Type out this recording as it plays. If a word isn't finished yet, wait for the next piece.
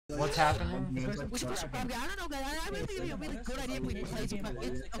What's happening? I don't know, guys. I really think it'd be a really good idea if we play some.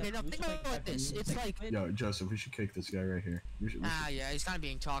 Okay, now think about it like this. It's like. Yo, Joseph, we should kick this guy right here. Yeah, he's kind of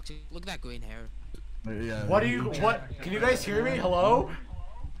being toxic. Look at that green hair. Yeah. What are you? What? Can you guys hear me? Hello?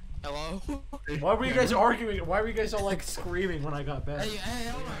 Hello? Why were you guys arguing? Why were you guys all like screaming when I got back? Hey,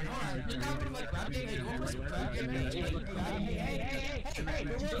 hold on. You're talking about like crab game. Hey, you want to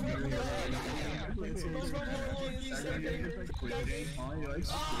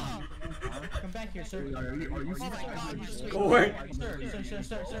Come back here, sir. Go away. Sir, you should play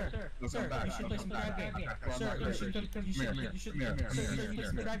some crab game. Sir, you should play some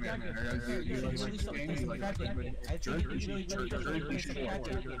crab game. I think you should play some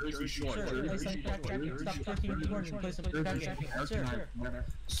crab game. Stop clicking the corner and play some crab game. Sir.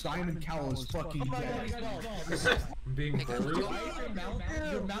 Simon Cowell is fucking dead. I'm being bullied.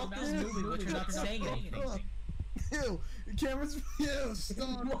 Your mouth is moving, but you're not saying anything. Ew, cameras. Ew,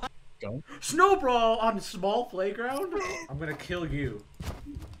 stop. Snow brawl on a small playground? I'm gonna kill you.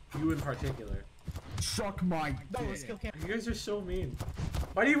 You in particular. Suck my dick. You guys are so mean.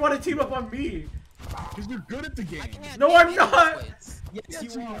 Why do you want to team up on me? Because you're good at the game. No, I'm not! Yes,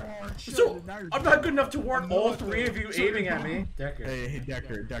 you are. So, I'm not good enough to warrant all three of you aiming at me. Decker. Hey,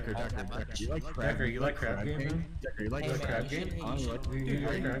 Decker. You like crab? Decker, you like crab game? Decker, you like crab game? You like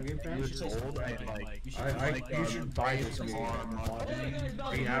crab game, fam? It's old and like. You should buy this game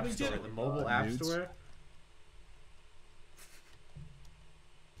on the App Store, the mobile App Store.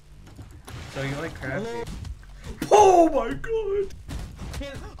 So you like crab game? Oh my god!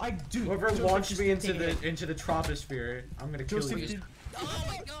 Whoever launched me into the troposphere, I'm gonna kill you. Oh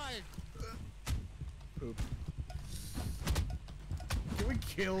my god! Poop. Can we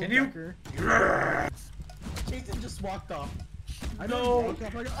kill Decker? Jason just walked off. I don't want to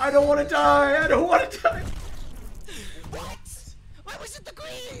die. I don't want to die. What? Why was it the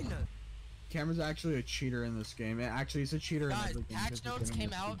green? Cameron's actually a cheater in this game. Actually, he's a cheater in every game. Patch notes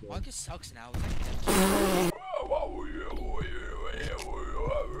came out. Marcus sucks now.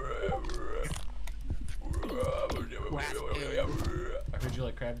 I heard you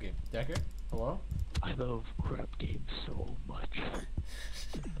like crab game. Decker? Hello? I love crab games so much.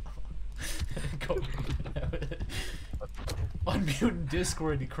 Go unmute in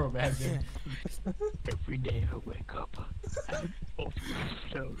Discord, you crab game. Every day I wake up, I'm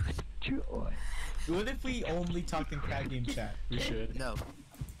overflowed with joy. What if we only talked in crab game chat? We should. No.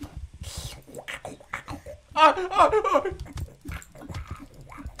 I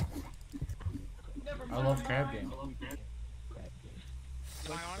love crab game.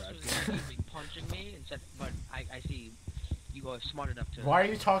 My honest was punching me and said, but I see you are smart enough to. Why are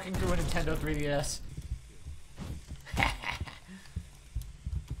you talking through a Nintendo 3DS?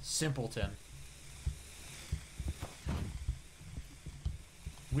 Simpleton.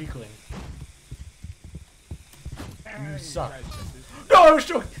 Weakling. You suck. No, I was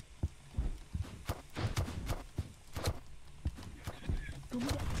joking!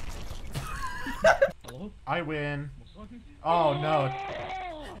 I win. Oh no.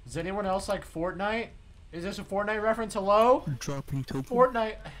 Does anyone else like Fortnite? Is this a Fortnite reference? Hello? Dropping to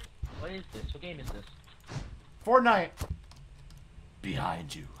Fortnite. What is this? What game is this? Fortnite.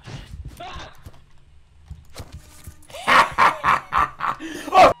 Behind you.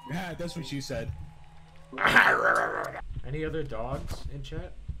 Oh! Yeah, that's what you said. Any other dogs in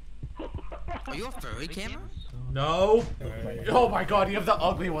chat? Are you a furry camera? No. Oh my god, you have the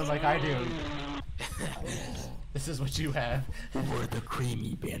ugly one like I do. This is what you have. We're the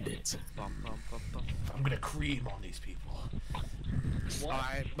creamy bandits. I'm gonna cream on these people.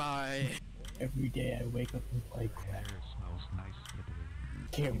 Bye. Every day I wake up and play crab.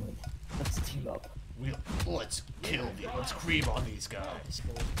 Cameron, let's team up. Let's kill these. Let's cream on these guys.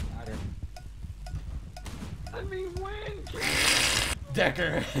 I mean, when?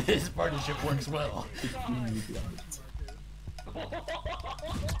 Decker, this partnership works well.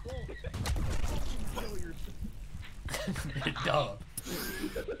 Duh.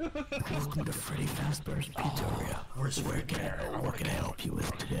 Welcome to Freddy Fazbear's Pizzeria. We're What can I help you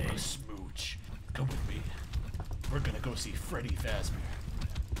with today? Smooch. Come with me. We're gonna go see Freddy Fazbear.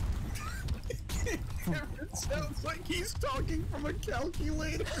 It sounds like he's talking from a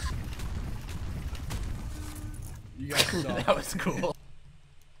calculator. You guys suck. That was cool.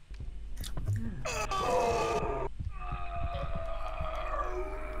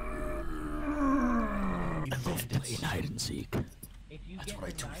 Play hide and seek. That's what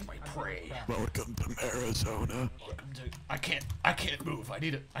I do with my prey. Welcome to Arizona. I can't move. I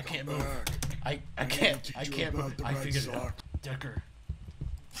can't move. I can't move. I figured it out. Decker.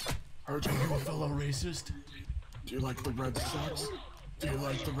 Heard Are you a fellow racist? Do you like the Red Sox? Do you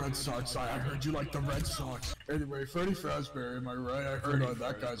like the Red Sox? I heard you like the Red Sox. Anyway, Freddy Fazbear, am I right? I heard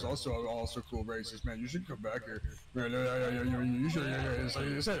that guy's also cool racist, man. You should come back here. You should.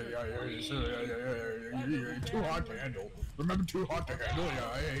 Too hot to handle. Remember Too Hot to Handle? Yeah,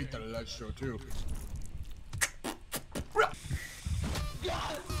 I hate that show too.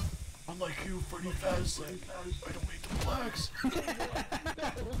 Unlike you, Freddy Fazbear, I don't hate the blacks.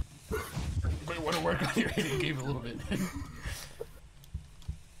 You might want to work on your hitting game a little bit.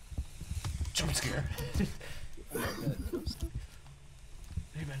 Jump scare. Hey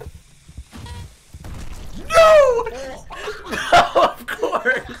man. No! No, of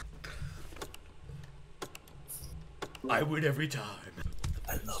course! I win every time.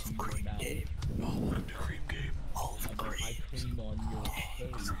 I love Cream Game. Oh, welcome to Cream Game. All the cream.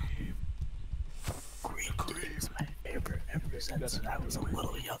 Cream Game is my favorite ever since I was a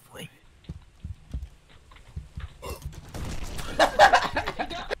little youngling.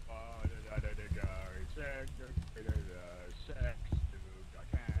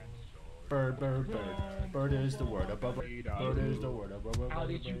 Bird, bird, bird. Bird is the word above. Bird is the word above. How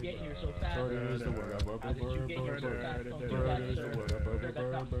did you get here so fast? Bird is the word above. How did you get here so fast? Don't do that, sir.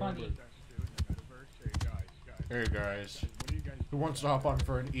 That's not funny. Hey guys, who wants to hop on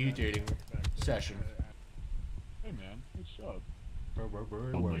for an e-dating session? Hey man, what's up?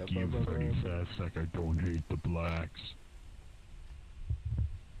 Unlike you, Freddy Fazbear, I don't hate the blacks.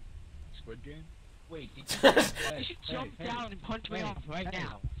 Squid Game? Wait, did You should jump down and punch me off right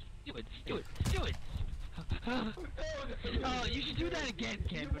now. Do it, do it, do it. Oh, you should do that again,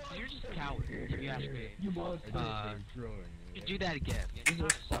 Ken, but you're just a coward, if you ask me. you was You should do that again. You're a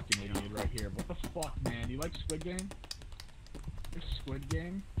fucking idiot right here. What the fuck, man? You like Squid Game? Squid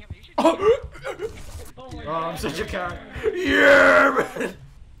Game? Oh, I'm such a cat. Yeah, man.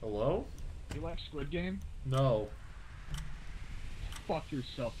 Hello? You like Squid Game? No. Fuck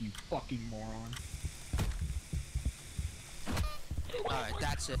yourself, you fucking moron. Alright,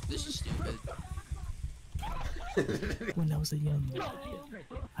 that's it. This is stupid. When I was a young lad,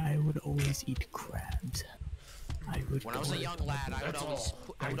 I would always eat crabs. When I was a young lad, I would always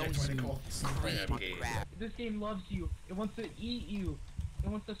cream on crab. This game loves you. It wants to eat you. It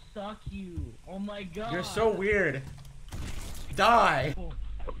wants to suck you. Oh my god. You're so weird. Die. I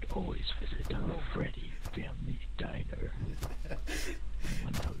would always visit Freddy Family Diner.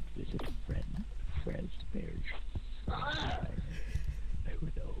 When I would visit Fazbear's side, I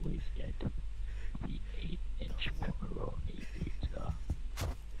would always get the 8-inch pepperoni pizza.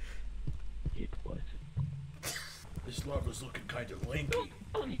 It was. This lot was looking kind of lanky.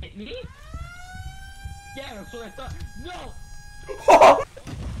 Don't hit me. Yeah, that's what I thought. No.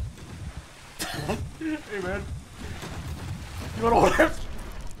 Hey man. You wanna order?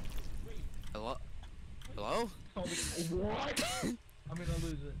 Hello? Hello? What? I'm gonna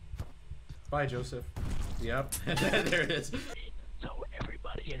lose it. Bye, Joseph. Yep. There it is. So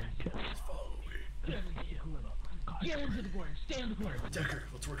everybody just follow me. Get into the corner. Stay in the corner. Decker,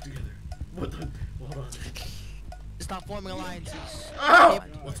 let's work together. What the? Hold on. Stop forming alliances. Ow!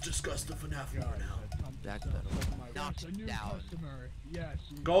 Let's discuss the FNAF war now. Back pedal. Knock him down. Yes.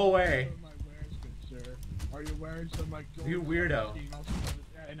 Go away. My wares, good sir. Are you wearing some like gold You weirdo.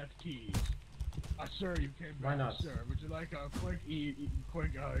 NFTs? Sir, you came back. Why not? Sir, would you like a quick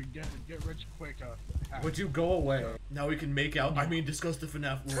get rich quick hack? Would you go away? Now we can make out. I mean, discuss the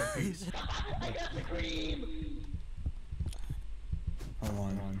FNAF war in peace. I got the cream. Hold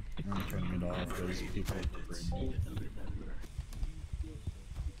on. I'm turning it off. There's people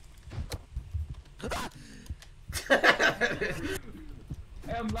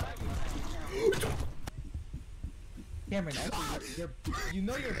I'm lagging. Cameron, you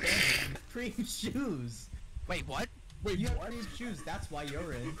know you're banned. Cream shoes. Wait, what? Wait, you have cream shoes. That's why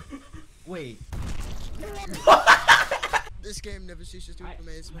you're in. Wait. This game never ceases to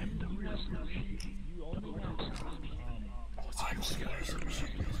amaze me. You only have.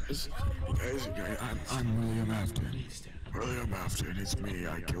 I'm William Afton. William Afton, it's me.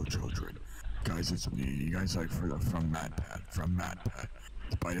 I kill children. Guys, it's me. You guys like from MatPat.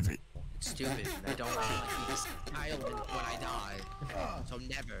 Spite of it. Stupid. I don't want to this child when I die. So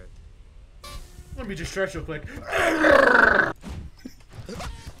never. Let me just stretch real quick.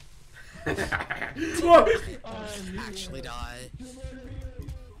 Actually die.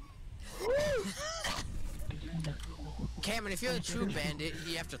 Cameron, if you're a true bandit,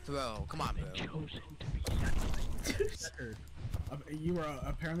 you have to throw. Come on, bro. You were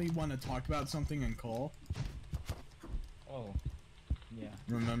apparently want to talk about something in call. Oh. Yeah.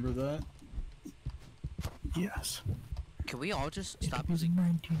 Remember that? Yes. Can we all just It stop was using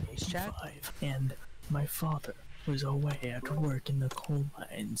 1985, and my father was away at work in the coal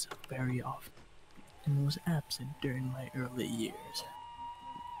mines very often and was absent during my early years.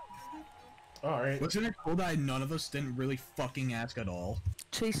 Alright. Wasn't it cool that none of us didn't really fucking ask at all?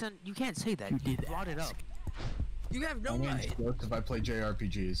 Jason, you can't say that. You brought it up. You have no right. If I play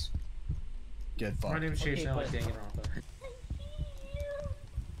JRPGs, get fucked. My name's Jason. I like Danganronpa.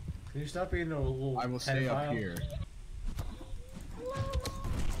 Can you stop being a little I will stay up here.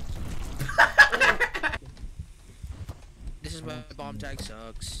 This is my bomb tag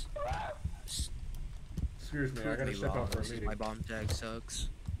sucks. Excuse me, I gotta step out for a meeting. My bomb tag sucks.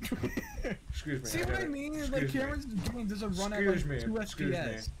 Excuse me. See what I mean? Like Cameron's game doesn't run at like 2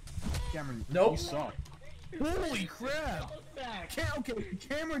 FPS. Cameron, nope. You suck. Holy crap! Okay,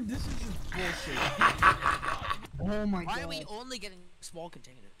 Cameron, this is just bullshit. Oh my god. Why are we only getting small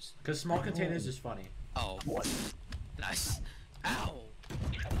containers? Because small containers is funny. Oh. What? Nice. Ow!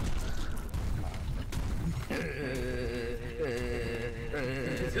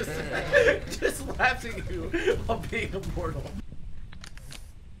 just laughing at you while being immortal.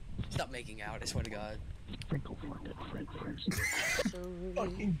 Stop making out, I swear to God.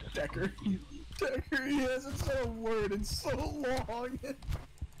 Fucking Decker. Decker, he hasn't said a word in so long.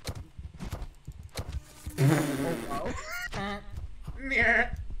 Oh wow.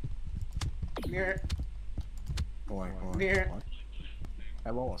 Near. Near. Boy. Near. I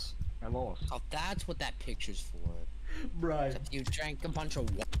lost. Oh, that's what that picture's for. Right. You drank a bunch of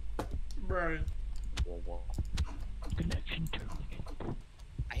water. Right. Connection to.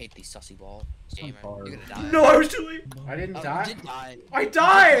 I hate these sussy balls. Gamer, you're gonna die. No, I was too late. I didn't die. You did die. I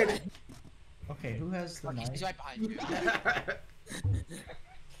died! Okay, who has the knife? He's right behind you.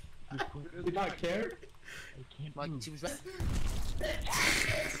 Did not care? Like, he was right.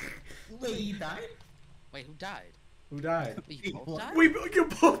 Wait, you died? Wait, who died? Who died? You both died? You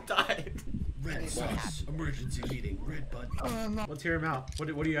both died. Red sauce. Emergency meeting. Red button. Let's hear him out.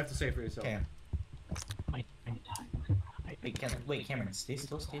 What do you have to say for yourself? Okay. Wait, Cameron, stay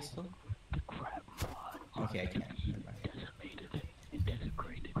still. Okay, I can't.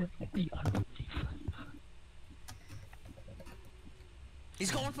 He's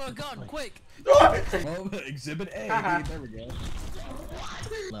going for a gun, quick! Oh, exhibit A. There we go.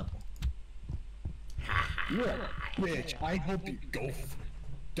 Level. You're a bitch. I hope you go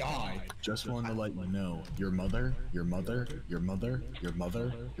die. Just wanted to let you know, your mother, your mother, your mother, your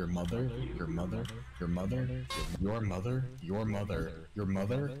mother, your mother, your mother, your mother, your mother, your mother, your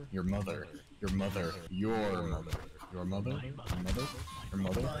mother, your mother, your mother, your mother, your mother, your mother, your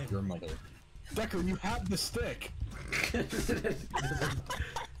mother, your mother. Decker, you have the stick.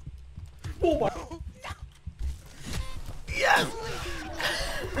 Oh my! Yes!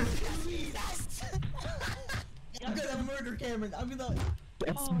 I'm gonna murder Cameron. I'm gonna.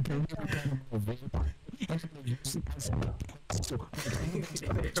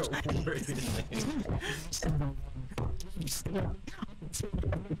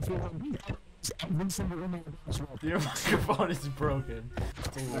 Your microphone is broken.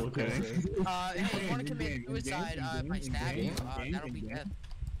 It's a little Okay. If you want to commit suicide by stabbing you, that'll be death.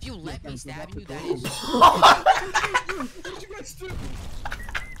 If you let me stab you, that is. What did you guys do?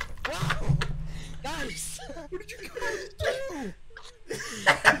 Wow! Nice! What did you guys do?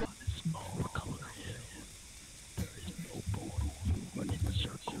 Small color hill. There is no portal, but in the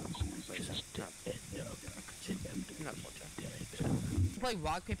circles is a step end of Play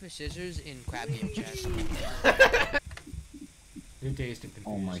rock, paper, scissors in crab game chat. You're dazed and confused.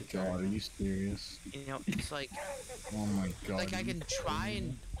 Oh my god, are you serious? You know, it's like. Oh my god. Like, I can try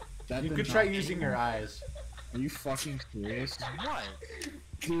and. That You did could not- try using your eyes. Are you fucking serious? What?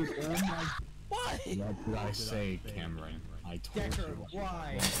 Dude, oh my. What? What did I say, Cameron? I told Decker, you.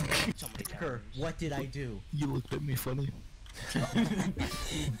 why? So many Decker, times. what did I do? You looked at me funny.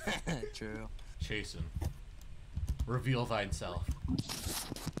 True. Jason, reveal thyself.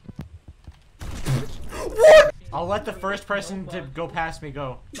 What? I'll let the first person to go past me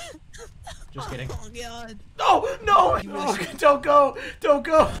go. Just kidding. Oh god. No! No! No! Don't go! Don't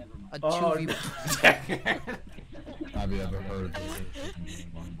go! A Oh, 2v. Have you ever heard of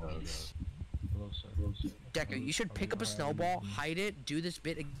Decker, you should pick up a snowball, hide it, do this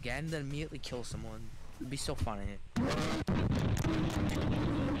bit again, then immediately kill someone. It'd be so funny.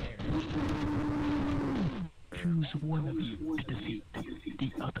 Choose one of you to defeat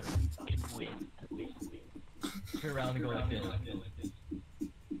the other can win. Turn around and go like this.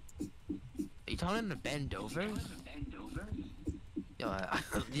 Are you telling him to bend over? Yo,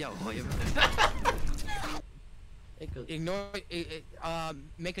 ignore.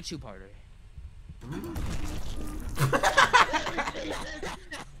 Make a two-parter.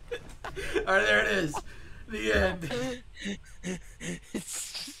 Alright, there it is. The end.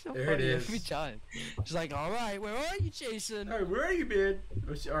 It's so There it funny is. every time. She's like, all right, where are you, Jason? Alright, where are you, man?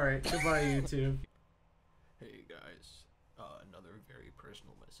 Alright, goodbye, YouTube. Hey, guys. Another very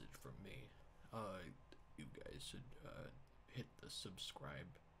personal message from me. You guys should, hit the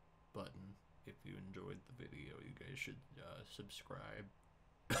subscribe button. If you enjoyed the video, you guys should, subscribe.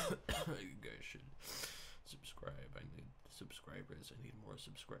 You guys should subscribe. I need subscribers. I need more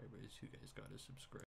subscribers. You guys gotta subscribe.